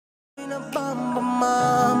bamba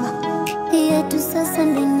mama yetu sasa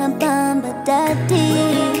nina bamba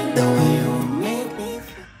daddy.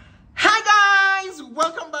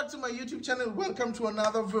 Welcome back to my YouTube channel. Welcome to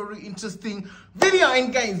another very interesting video.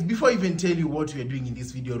 And guys, before I even tell you what we are doing in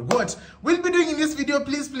this video or what we'll be doing in this video,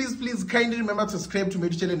 please kindly remember to subscribe to my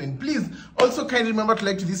channel, and please also kindly remember to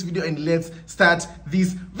like to this video, and let's start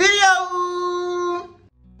this video.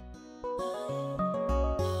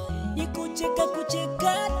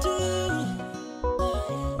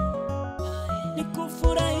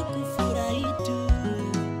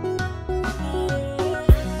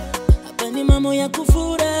 Mamo ya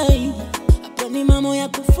kufurahi, hapa ni mamo ya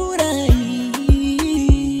kufurahi.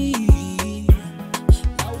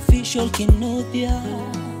 Official Kenodia.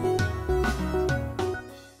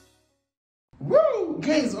 Woo!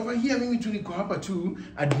 Guys, over here mimi tu niko hapa tu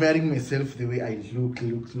admiring myself, the way I look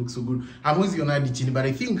so good. Hamwezi ona hadi chini, but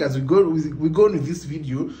I think as we go with this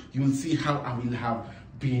video, you will see how I will have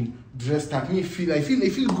been dressed up. I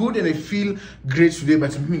feel good and I feel great today,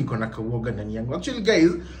 but mimi niko na kawoga ndani yangu. Actually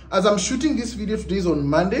guys, as I'm shooting this video, today is on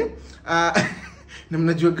Monday. Na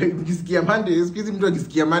mnajua ukisikia Monday, sikizi mtu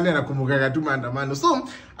akisikia Monday anakumbuka tu maandamano. So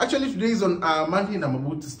actually today is on Monday and I'm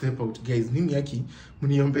about to step out. Guys, nini yaki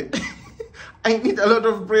mniombe. I need a lot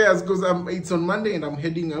of prayers because it's on Monday and I'm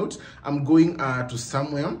heading out. I'm going to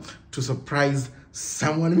somewhere to surprise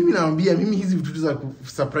someone. Mimi naambia mimi hizi vitu za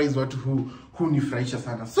surprise watu who nifurahisha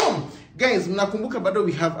sana. So guys, mnakumbuka bado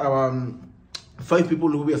we have our 5 people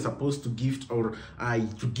who we are supposed to gift or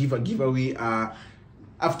to give a giveaway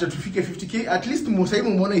after tufike 50k. At least mosaimu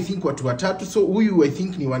umeona I think watu watatu. So huyu I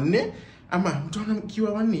think ni wanne. Ama mtaona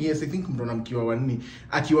mkiwa wanne. Yes, I think mtaona mkiwa wanne.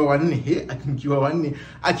 Akiwa wanne, akiwa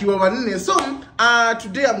wanne. So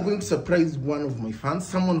today I'm going to surprise one of my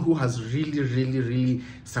fans, someone who has really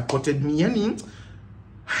supported me. Yani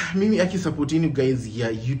mimi aki supporting you guys ya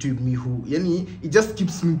YouTube me who yani it just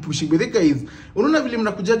keeps me pushing. But guys, unaona vile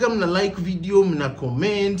mnakujaga mna like video, mna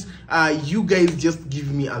comment, you guys just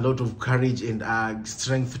give me a lot of courage and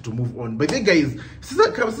strength to move on. But guys,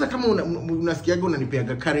 sasa kama unasikiaga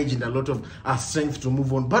unanipeaga courage and a lot of strength to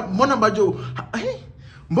move on, but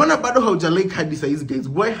mbona bado hauja like hadi size guys?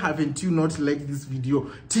 Why haven't you not liked this video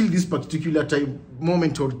till this particular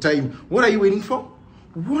moment or time? What are you waiting for?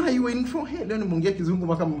 What are you waiting for? Hey, leo nimeongea kizungu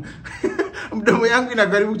mpaka mdomo yangu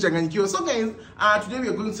inakaribu kuchanganyikiwa. So guys, today we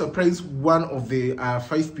are going to surprise one of the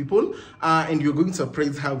 5 people, and we are going to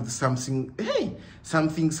surprise her with something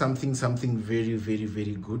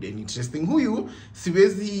very good and interesting. Huyu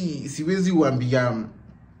siwezi uambia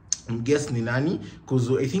guess ni nani,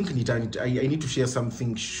 because I think I need to share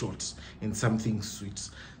something short and something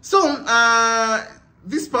sweet. So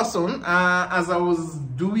this person, as I was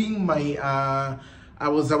doing my I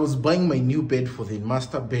was buying my new bed for the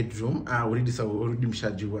master bedroom. Already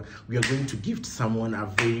mshajua, we are going to gift someone a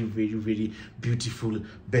very beautiful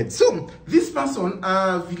bed. So this person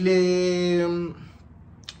vile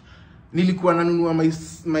nilikuwa nanunua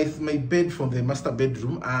my bed for the master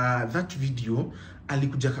bedroom, that video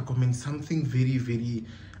alikuja ka comment something very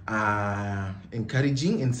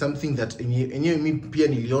encouraging and something that enyewe mi pia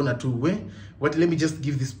niliona tu what, let me just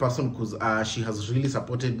give this person because she has really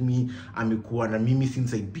supported me. Amekuwa na mimi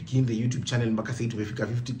since I began the YouTube channel mpaka sasa tumefika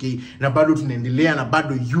 50k na bado tunaendelea na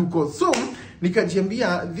bado yuko. So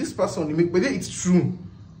nikajiambia this person, it's true,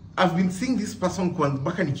 I've been seeing this person kwa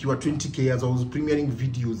mpaka nikiwa 20k as I was premiering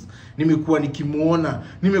videos. Nimekuwa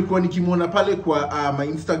nikimuona pale kwa my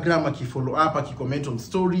Instagram, akifollow up, akicomment on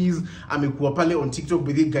stories. Amekuwa pale on TikTok.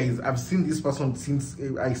 But guys, I've seen this person since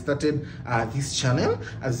I started this channel,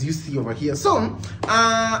 as you see over here. So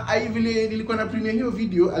nilikuwa na premiere hiyo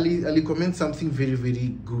video, ali comment something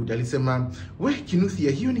very good. Alisema, "We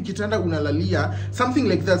Kinuthia, hiyo ni kitanda unalalia," something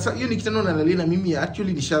like that. So hiyo ni kitanda unalalia na mimi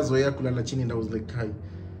actually nishazoea kulala chini, and I was like, "Hi,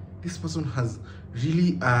 this person has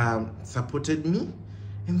really supported me,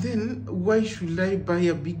 and then why should I buy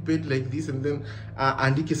a big bed like this?" And then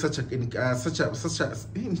andike such a I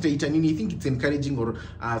think it's encouraging or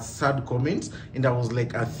sad comment, and I was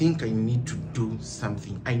like, I think I need to do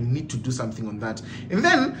something. I need to do something on that. And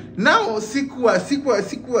then now sikutaka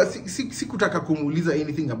kumuuliza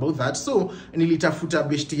anything about that, so nilitafuta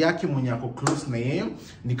beshte yake mwenye ako close na yeye,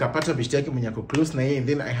 nikapata beshte yake mwenye ako close na yeye, and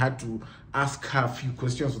then I had to ask her a few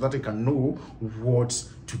questions so that I can know what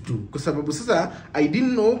to do. Kwa sababu sasa I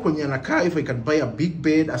didn't know kwenye anakaa if I can buy a big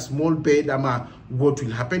bed, a small bed, ama what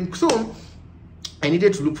will happen. So I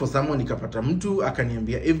needed to look for someone. Nikapata mtu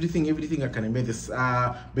akaniambia everything, akaniambia this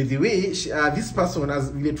by the way this person,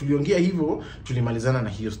 as vile tuliongea hivyo tulimalizana na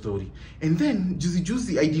hiyo story. And then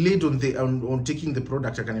juzi I delayed on taking the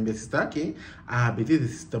product. Akaniambia sister yake by the way the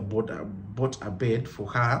sister bought a bed for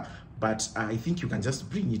her, but I think you can just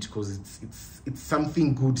bring it because it's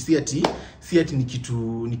something good. Si ati ni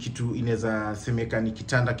kitu inaweza semeka ni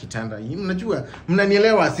kitanda. Mnajua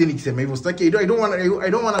mnanielewa asi nikisema hivyo. Sitaki, I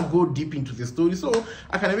don't want to go deep into the story. So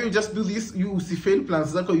I can maybe just do this. You see fail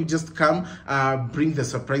plans zako, you just come bring the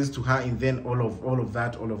surprise to her, and then all of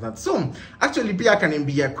that. So actually pia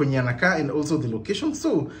akaniambia kwenye anakaa and also the location.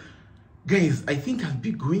 So guys, I think I'll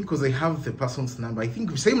be going because I have the person's number. I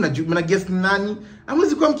think sasa mna guess nani?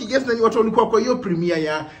 Amwezi kwa mkiguess nani watu walikuwa kwa hiyo premiere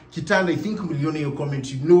ya kitanda. I think mliona hiyo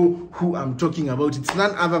comment, you know who I'm talking about. It's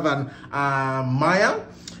none other than Maya.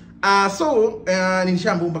 So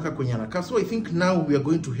nilishaambia mpaka kwenye anakaa. So I think now we are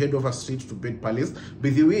going to head over straight to Bed Palace.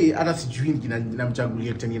 By the way, hata sijui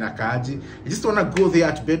ninamchagulia tena inakaaje. I just want to go there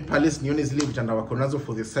at Bed Palace nione zile vitanda wako nazo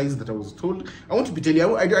for the size that I was told. I want to be telling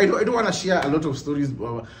you, I don't want to share a lot of stories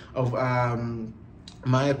of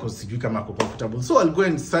Maya because sijui kama ako comfortable. So I'll go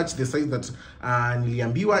and search the size that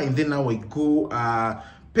niliambiwa, and then now I go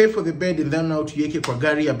pay for the bed, and then now tuweke kwa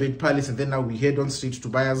gari ya Bed Palace, and then now we head on straight to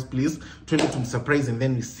Maya's place, twende to surprise, and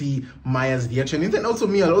then we see Maya's reaction. And then also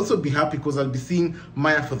me, I'll also be happy because I'll be seeing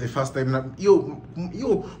Maya for the first time. Yo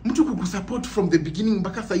mtu kukusupport from the beginning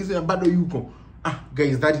mpaka saa hizi na bado yuko.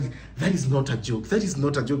 Guys, that is not a joke. That is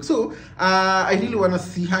not a joke. So I really want to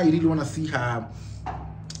see her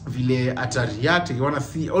vile ata react. I want to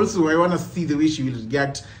see the way she will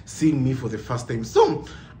react seeing me for the first time. So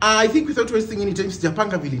I think without wasting any time,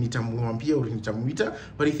 sijapanga vile nitamwambia au nitamuita,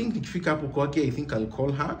 but I think nikifika hapo kwake, I think I'll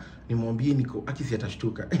call her, nimwambie niko akisi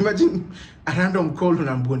atashtuka. Imagine a random call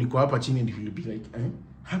unaambiwa niko hapa chini, and you'll be like,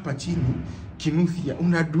 hapa chini Kinuthia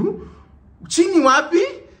unadu chini wapi?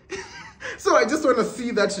 So I just want to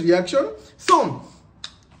see that reaction. So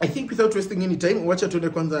I think without wasting any time, wacha tuende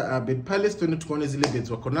kwanza Bed Palace, tuende tuone zile beds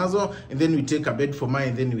wako nazo, and then we take a bed for Maya,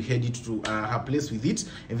 and then we head it to her place with it,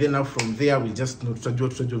 and then now from there we'll just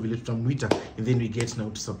tutajua vile tutamuita, and then we get now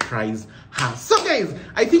to surprise her. So guys,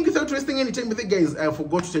 I think without wasting any time with it, guys, I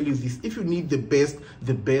forgot to tell you this: if you need the best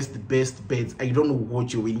beds, I don't know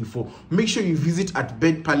what you're waiting for. Make sure you visit at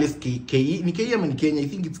Bed Palace KE. Ni Kenya and Kenya, I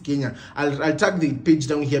think it's Kenya. I'll tag the page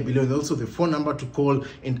down here below, and also the phone number to call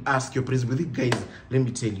and ask your price with it, guys. Let me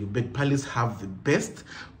tell you, Bed Palace have the best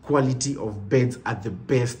quality of beds at the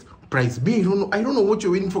best price. I don't know what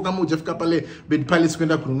you're waiting for. Kama hujafika pale Bed Palace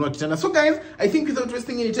kwenda kununua kitanda. So guys, I think without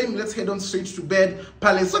wasting any time, let's head on straight to Bed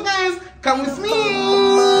Palace. So guys, come with me.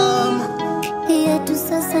 Yetu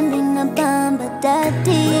sasa nina bamba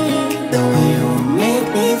daddy. The way you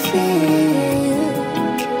make me feel.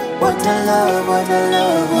 What a love, what a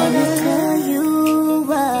love, what a love. Tell you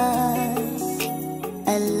why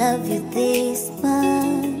I love you this much.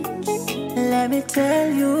 Let me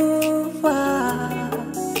tell you why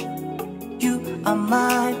you are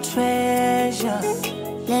my treasure.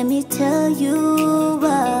 Let me tell you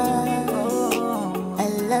why I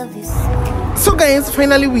love you so. So guys,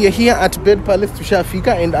 finally we are here at Bed Palace,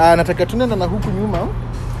 tushafika, and nataka tunaenda na huku nyuma.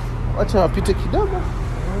 Wacha wapite kidogo.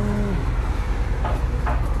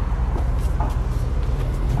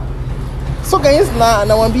 So guys,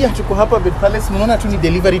 nawaambia tuko hapa Bed Palace. Mnaona tu ni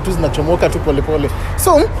delivery tu zinachomoka tu pole.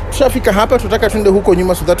 So tushafika hapa, tutaka tuende huko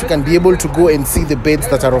nyuma so that we can be able to go and see the beds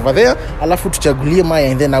that are over there. Alafu tuchagulie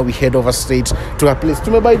Maya, and then now we head over straight to her place.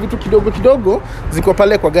 Tumebai vitu kidogo ziko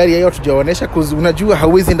pale kwa gari yao, tujaonesha cause unajua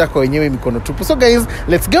hauwezi enda kwa wenyewe mikono tupu. So guys,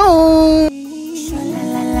 let's go.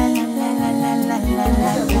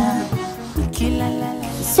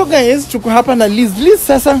 So guys, tuko hapa na Liz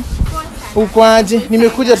sasa. Uko aje?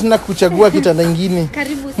 Nimekuja tena kuchagua kitanda kingine.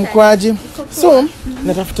 Karibu sana. Uko aje? So,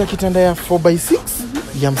 natafuta kitanda ya 4x6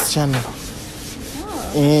 ya msichana.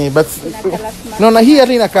 But naona hii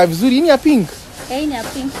hata inakaa vizuri. Hii ni ya pink. Hii ni ya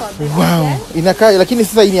pink for baby. Wow, inakaa, lakini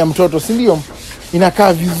sasa hii ni ya mtoto, si ndio?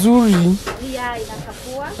 Inakaa vizuri. Yeah,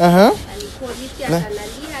 inakapua. Alipolisi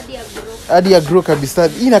atalalia hadi ya grow kabisa.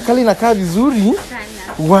 Hii inakaa vizuri.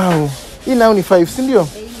 Sana. Wow. Hii nao ni 5, si ndio?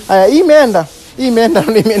 Haya, hii imeenda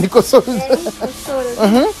niko sorry.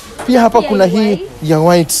 Pia hapa kuna hii ya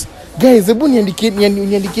white. Guys, hebu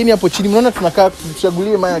niandikieni hapo chini. Mnaona tunakaa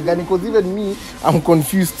tuchagulie Maya gani, because even me I'm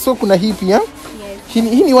confused. So kuna hii pia. Yes. Hii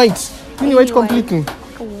ni white. Hii ni white completely.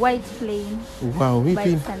 White plain. Wow, hii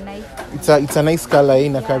pia. It's a nice color. Hii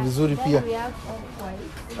inakaa vizuri pia.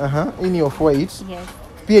 Hii ni of white. Yes.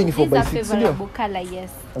 Pia ni 4x6 ndio? Color,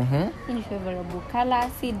 yes. Hii ni favorable color,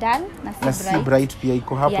 si dull na si bright pia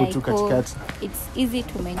iko hapo tu katikati. It's easy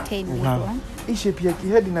to maintain this one. Hii shape ya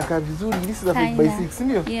head inakaa vizuri. This is a 5x6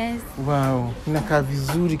 ndio? Yes. Wow, inakaa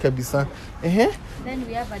vizuri kabisa. Then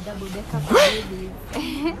we have a double decker for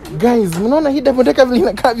babies. Guys, mnaona hii double decker vile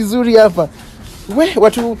inakaa vizuri hapa.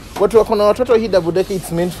 watu wako na watoto, hii double decker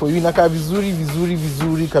it's meant for you. Inakaa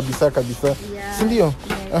vizuri kabisa. Yeah. Si ndio?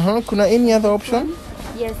 Yes. Kuna any other option?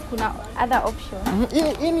 Yes, kuna other option.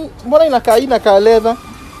 Ini mbona inakaa leather?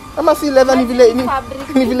 Ama si leather,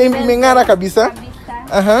 ni vile imeng'ara kabisa.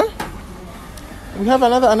 We have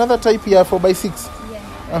another type here 4x6.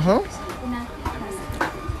 Yeah.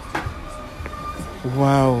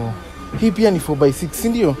 Wow. Hii pia ni 4x6, si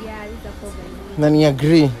ndio? Yeah, it's a 4x6. Na ni ya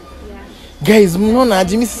grey. Yeah. Guys, mnaona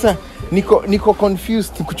aje mimi sasa niko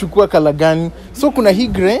confused kuchukua color gani. So kuna hii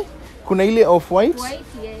grey, kuna ile off white, White,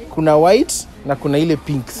 yes. kuna white na kuna ile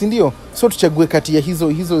pink, si ndio? So tuchague kati ya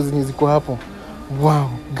hizo zenye ziko hapo. Wow,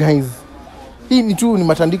 guys. Hii ni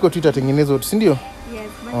matandiko tu itatengenezwa, si ndio? Yes,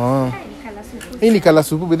 but hii ni color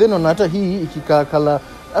supu. But then hata hii ikikaa color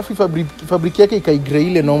afi fabric yake ikai grey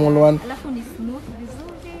ile normal one. Alafu ni smooth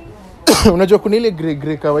vizuri. Unajua kuna ile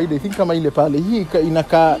grey kawaida, I think kama ile pale. Hii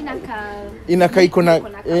inakaa iko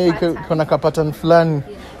na pattern fulani.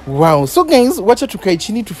 Wow. So guys, wacha tukae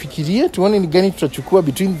chini tufikirie tuone ni gani tutachukua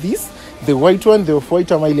between this, the white one, the off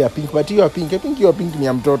white ama ile ya pink. But hiyo pink ni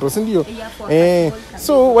ya mtoto, si ndio?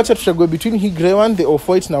 So wacha tuchague between hii grey one, the off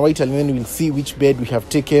white na white, and then we'll see which bed we have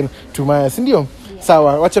taken to Maya, si ndio?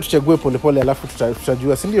 Sawa, wacha tuchague pole alafu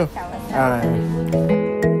tutajua, si ndio?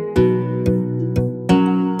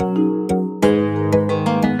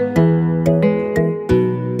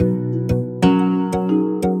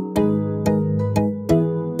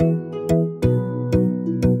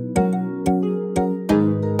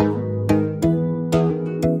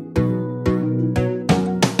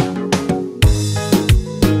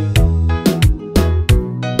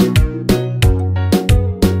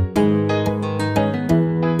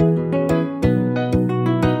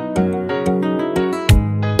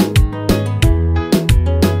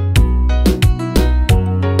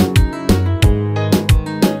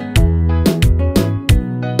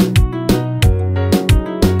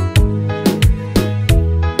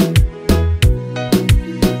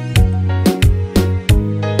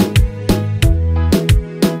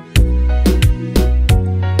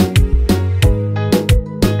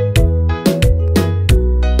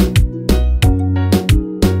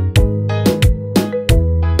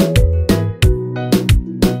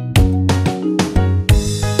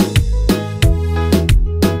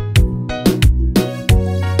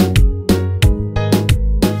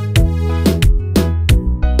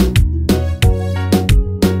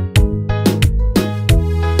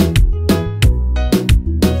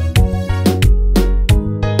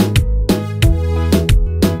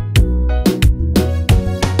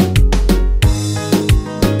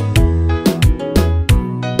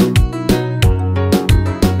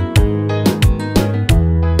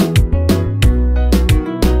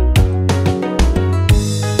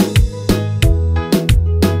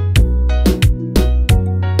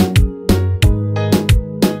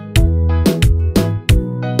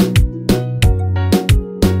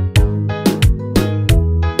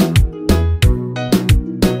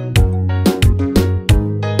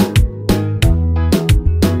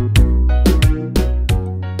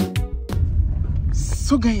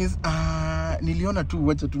 So guys, niliona tu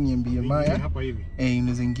wacha tu niambie Maya. Hapa hivi.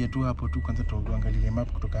 Inaweza ingia tu hapo tu kwanza tuangalie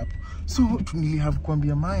map kutoka hapo. So nilihave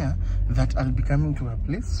kuambia Maya that I'll be coming to her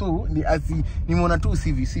place. So nimeona tu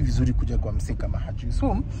si vizuri kuja kwa msee kama hajui.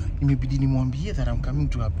 So imebidi nimwambie that I'm coming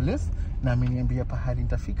to her place na ameniambia pahali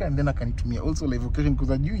nitafika, and then akanitumia also live location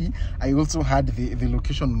because ajui I also had the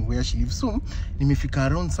location where she lives. So nimefika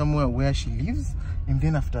around somewhere where she lives, and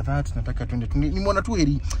then after that nataka twende. Nimeona tu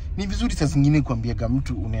heri ni vizuri saa zingine kuambiaga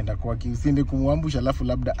mtu unaenda kwake, usiende kumwambusha alafu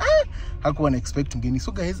labda hakuwa na expect mgeni.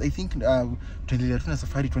 So guys, I think tuendelea tu na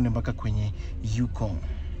safari twende mpaka kwenye Yukon.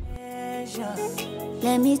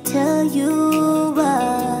 Let me tell you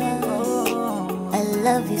why I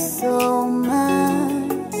love you so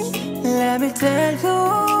much. Let me tell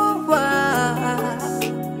you why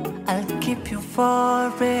I'll keep you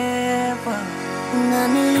forever.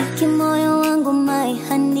 Unamiliki moyo wangu my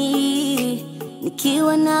honey,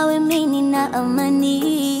 nikiwa nawe mimi na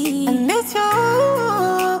amani. And it's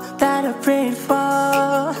you that I prayed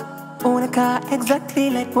for. Unakaa exactly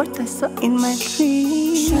like what I saw in my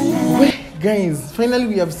dream. Guys, finally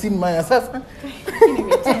we have seen Maya sasa.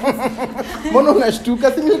 Mbona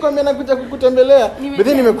unashtuka? Si nilikwambia nakuja kukutembelea. But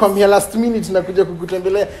then nimekwambia last minute nakuja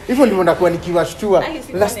kukutembelea. Hivyo ndivyo ndakuwa nikiwashtua.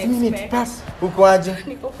 Last minute pass. Uko aje?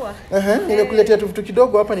 Niko poa. Nimekuletea tu vitu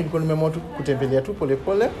kidogo hapa, nilikuwa nimeamua tu kutembelea tu pole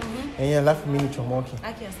pole. Alafu mimi nichomoke.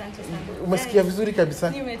 Asante sana. Umesikia vizuri kabisa?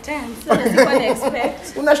 Nimetense. Sasa sikuwa na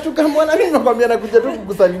expect. Unashtuka mbona? Mimi nimekwambia nakuja tu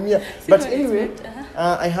kukusalimia. But anyway,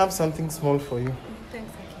 I have something small for you.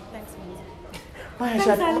 Thanks.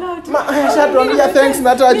 Shatuambia thanks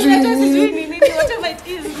na tajui nini.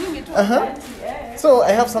 So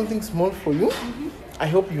I have something small for you. I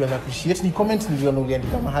hope you will appreciate. Ni comment niliona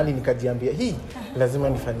uliandika mahali nikajiambia hii lazima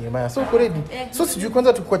nifanyie Maya. So uko ready? So sijui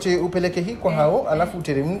kwanza tukwache upeleke hii kwa hao alafu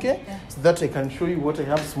uteremke so that I can show you what I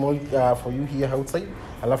have small for you here outside.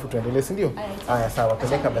 Alafu tuendelee, si ndio? Haya sawa,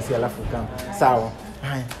 peleka basi alafu kama. Sawa.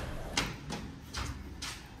 Haya.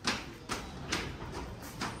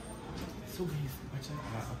 So guys, acha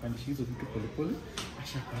apandishe hizo vitu polepole.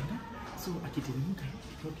 Ashapanda. So akiteremka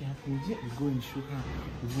tutoke hapo nje, we go and show her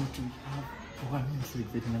what we have. Oh, I'm so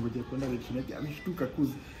excited. Nangoja kwenda wiki ameshtuka cuz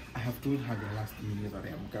I have told her the last minute that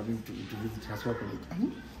I am coming to visit her. So like,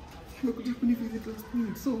 nimekuja kuni visit last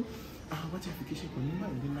minute. So wacha afikishe kwa nyumba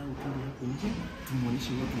and then now tuende hapo nje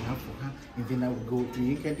tumuoneshe what we have for her and then now go to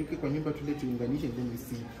yeke kwa nyumba tule tuunganishe and then we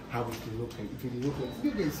see how it will look like. It will look like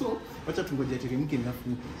good. So wacha tungoje ateremke alafu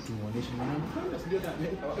tumuoneshe na ndio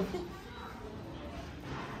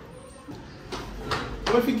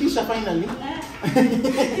umefikisha finally.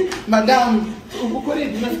 Madam, uko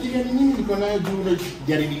ready? Nafikiria ni nini niko nayo juu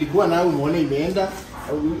gari nilikuwa nayo umeona imeenda.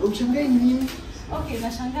 Ukishangaa ni nini? Okay,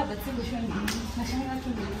 nashangaa but sio shwani. Nashangaa tu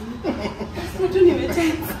nini? Mtu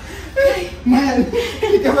nimetense. Man,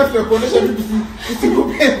 kama tunakuonesha vitu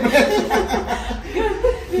usikupe.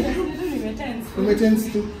 Umetense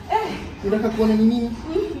tu. Unataka kuona ni nini?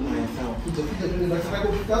 Sawa. Kuja tunataka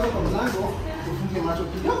kufika kwa mlango, ufunge macho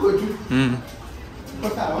kidogo tu. Kwa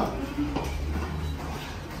sawa?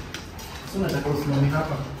 Sasa nataka usimame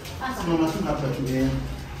hapa. Simama tu hapa tu.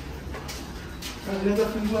 Unaweza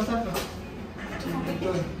kufungua sasa?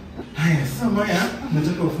 Haya, sasa Maya,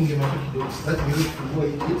 nataka ufunge macho kidogo. Sasa tuweze kufungua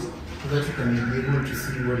hii kitu. Sasa tukamwambia able to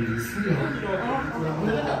see what it is.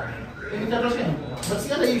 Unataka? Nitatosha. Basi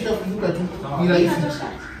hata hii ishafunguka tu. Ni rahisi.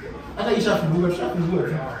 Hata ishafunguka tu.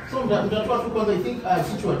 So mtatoa tu kwanza I think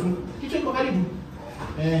kichwa tu. Kichwa iko karibu.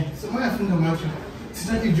 So Maya funga macho.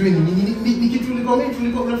 Sitaki jue ni kitu ulicomment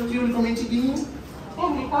nini?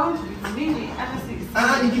 Nini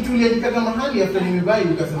hata ni kitu uliandika mahali after nimebai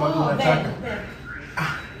ukasema unataka.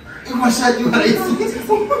 Imashajua rahisi.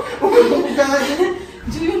 Umekumbukaje?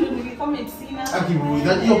 Juu ndo nilicomment sina. Akibu,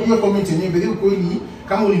 that hiyo comment yenyewe bado kweli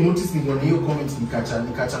kama uli notice niliona hiyo comment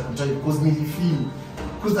nikacha kutype because nilifeel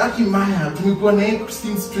because aki Maya tumekuwa na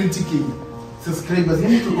since 20k subscribers.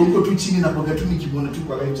 Mimi tuko huko tu chini na poga tu nikibona tu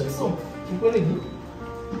kwa live chat. So, kweli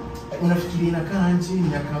unafikiria inakaa aje?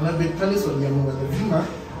 Inakaa labda pale swali ya Mungu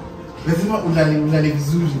lazima ulale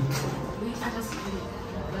vizuri. Hata sijui.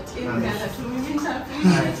 But ingawa tu mimi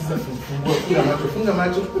nitafanya. Sasa funga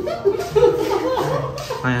macho.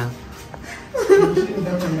 Haya.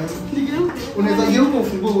 Unaweza geuka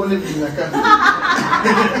ufungue uone vile inakaa.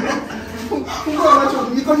 Fungua macho,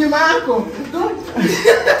 niko nyuma yako.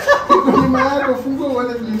 Niko nyuma yako, fungua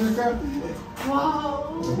uone vile inakaa.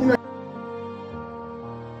 Wow.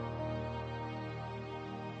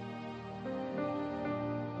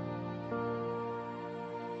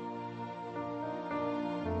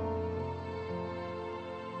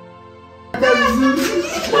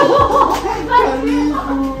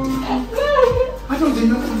 Hata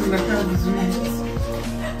ujenda unakaa vizuri.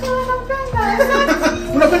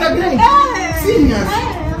 Unapenda grey? Serious?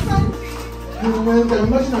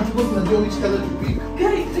 Imagine hatuko tunajua which color to pick.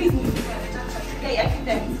 Grey, please.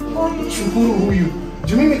 Shukuru huyu.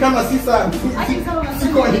 Juu mimi kama sisa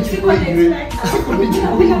siko nichukue grey. Siko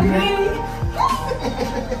nichukue grey.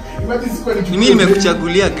 Imagine siko nichukue. Mimi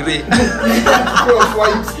nimekuchagulia grey. Kwa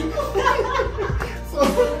white. So,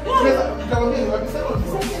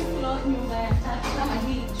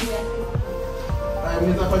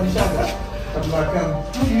 unaweza pandishaga kabla kama.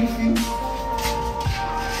 How do you feel?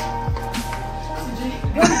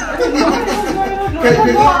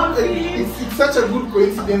 It's such a good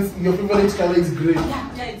coincidence. Your favorite color is grey.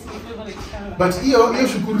 Yeah, it's my favorite color. But hiyo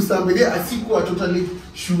shukuru sana. But asikuwa totally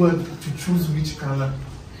sure to choose which color.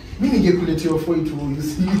 Mimi ningekuletea for it all, you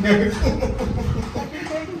see.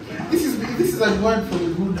 This is a word for the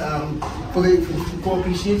good for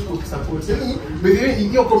appreciate for support. But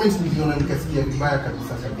in your comments niliona nikasikia vibaya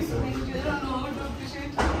kabisa.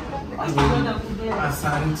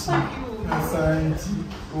 Asante.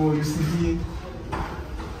 Oh, you see.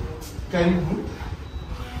 Karibu.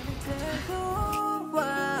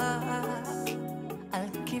 I'll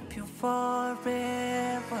keep you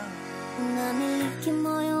forever. Unamiliki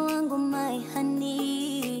moyo wangu my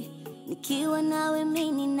honey, nikiwa nawe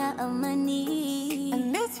mimi na amani.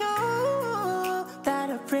 And it's you that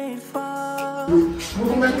I prayed for.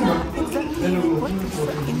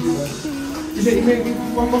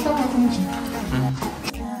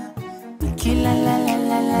 Kila la la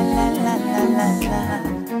la la la la la la.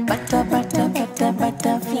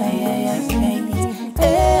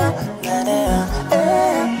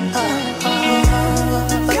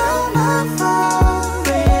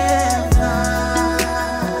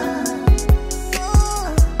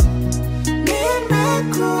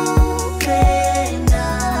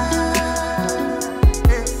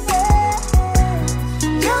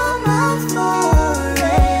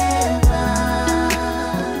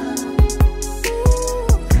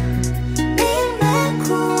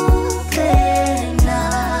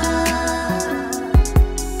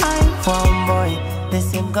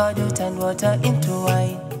 From God you turned water into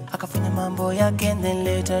wine. Akafanya mambo yake and then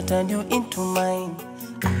later turned you into mine.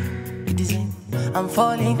 It isn't, I'm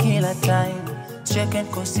falling kila time. Straight and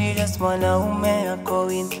go serious, mwanaume ako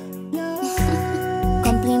in.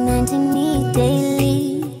 Complimenting me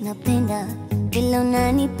daily. Napenda vile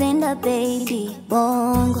unanipenda baby.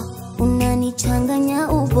 Bongo unanichanganya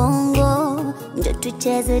ubongo. Ndio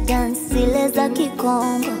tucheze dance zile za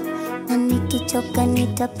Kikongo. Na nikichoka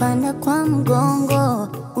nitapanda kwa mgongo.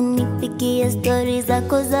 Unipigie stories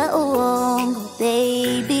zako za uongo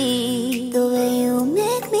baby. The way you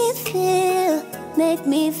make me feel, make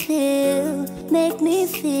me feel, make me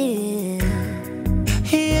feel.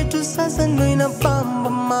 Here to sasa ndo inabamba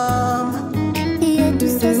mama. Here to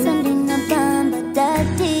sasa ndo inabamba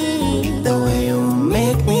daddy. The way you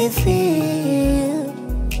make me feel.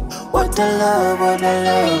 What a love, what a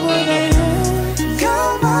love, what a love.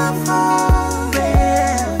 You're my forever.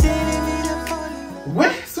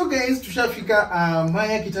 So guys, tushafika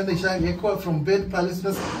Maya kitanda ishawekwa from bed palace.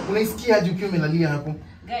 Unaisikia aje ukiwa umelalia hapo?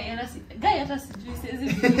 Guy hata sijui sezi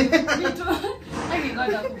vitu.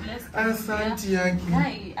 Ngoja kubless. Asante yaki.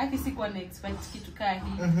 Guy, akisikuwa na expect kitu kaa hii.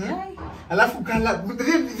 Guy. Alafu kala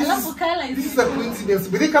this is a coincidence.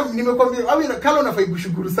 But kama nimekwambia au kala unafai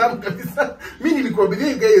kushukuru sana kabisa. Mimi nilikuwa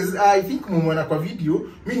you guys, I think mmeona kwa video,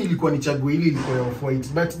 mimi nilikuwa nichague ile ilikuwa ya off white,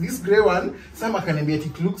 but this grey one Sama kaniambia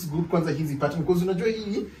it looks good kwanza hizi pattern because unajua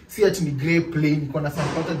hii si ati ni grey plain, iko na some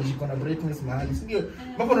pattern iko na brightness mahali. Ndio.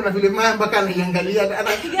 Mpaka unaona vile Maya mpaka anaiangalia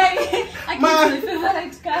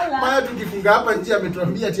Maya tukifunga hapa nje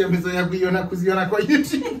ametuambia ati amezoea kuziona kwa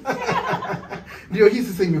YouTube. Ndio hii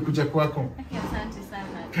sasa imekuja kwako. Asante sana.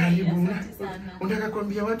 Karibu. Unataka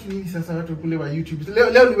kuambia watu nini sasa watu kule wa YouTube?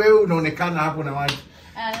 Leo ni wewe unaonekana hapo na watu.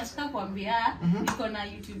 Nataka kuambia niko na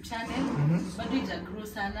YouTube channel. Bado haijagrow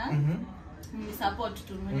sana. Ni support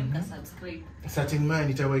tu mwenye mkasubscribe. Certain man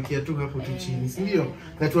nitawekea tu hapo tu chini, si ndio?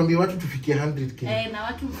 Na tuambie watu tufikie 100k. Na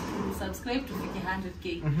watu subscribe tufike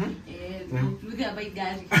 100k. Tuige abai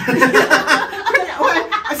gari.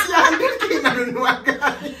 Asi 100k na nunua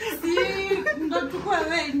gari. Si ndo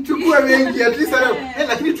tukua wengi at least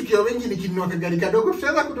lakini tukiwa wengi nikinunua gari kadogo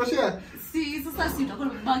tutaweza kutoshea. Si sasa si tutakuwa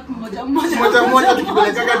back moja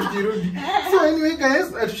tukipeleka tukirudi. So anyway guys,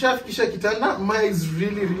 tushafikisha kitanda. Maya is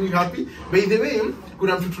really happy. By the way,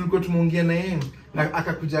 kuna mtu tulikuwa tumeongea na yeye na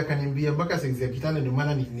akakuja akaniambia mpaka size ya kitanda, ndio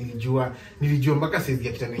maana nilijua mpaka size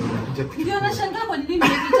ya kitanda inakuja. Ndio nashangaa kwa nini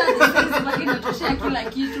nimekitaja size mpaka inatoshea kila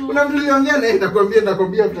kitu. Kuna mtu niliongea naye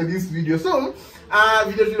nakwambia after this video. So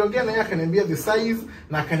video tuliongea naye akaniambia the size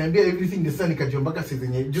na akaniambia everything the size, nikajua mpaka size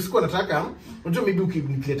yenyewe. Just kwa nataka unajua maybe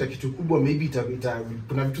ukileta kitu kubwa maybe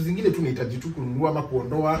kuna vitu zingine tu unahitaji tu kununua ama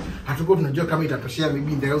kuondoa, hatuko tunajua kama itatoshea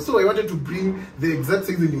maybe there. So I wanted to bring the exact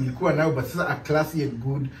size that nilikuwa nao, but sasa a classy and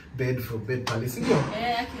good bed for bed palace. Ndio.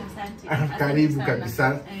 Asante. Karibu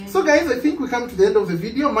kabisa. So guys, I think we come to the end of the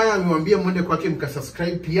video. Maya amemwambia mwende kwake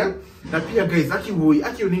mkasubscribe pia. Na pia guys, aki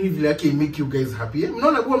nini vile yake make you guys happy.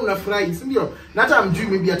 Mnaona kuwa mnafurahi, si ndio? Na hata amjui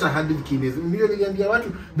maybe hata 100k. Ndio niliambia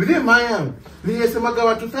watu, bidhe Maya, nilisemaga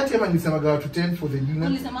watu 30 ama nilisemaga watu 10 for the dinner?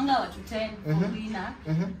 Nilisemaga watu 10 for dinner.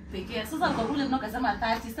 Pekee. Sasa kwa kule mnakasema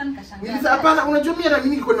 30, sasa nikashangaa. Hapana, unajua mimi na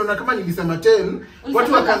mimi niko naona kama nilisema 10,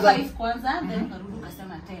 watu wakaanza 5 kwanza, then karudi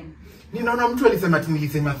ukasema 10. Ninaona mtu alisema ati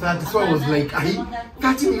nilisema 30, so I was like,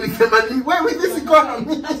 30 nilisema nini? Why with this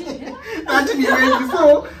economy? 30 ni wengi.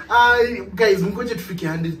 So guys, mngoje tufike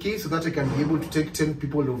 100k so that I can be able to take 10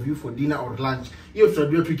 people of you for dinner or lunch. Hiyo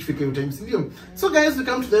tutajua tu ikifika hiyo time, ndio. So guys, we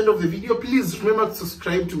come to the end of the video. Please remember to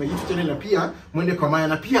subscribe to my YouTube channel na pia mwende kwa Maya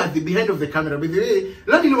na pia the behind of the camera. By the way,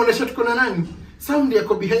 leo nilionyesha tuko na nani? Sound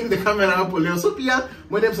yako behind the camera hapo leo. So pia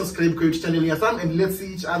mwende subscribe kwa YouTube channel ya Sam and let's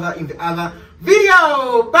see each other in the other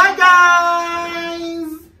video. Bye guys.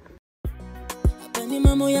 Ni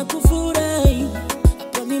mambo ya kufura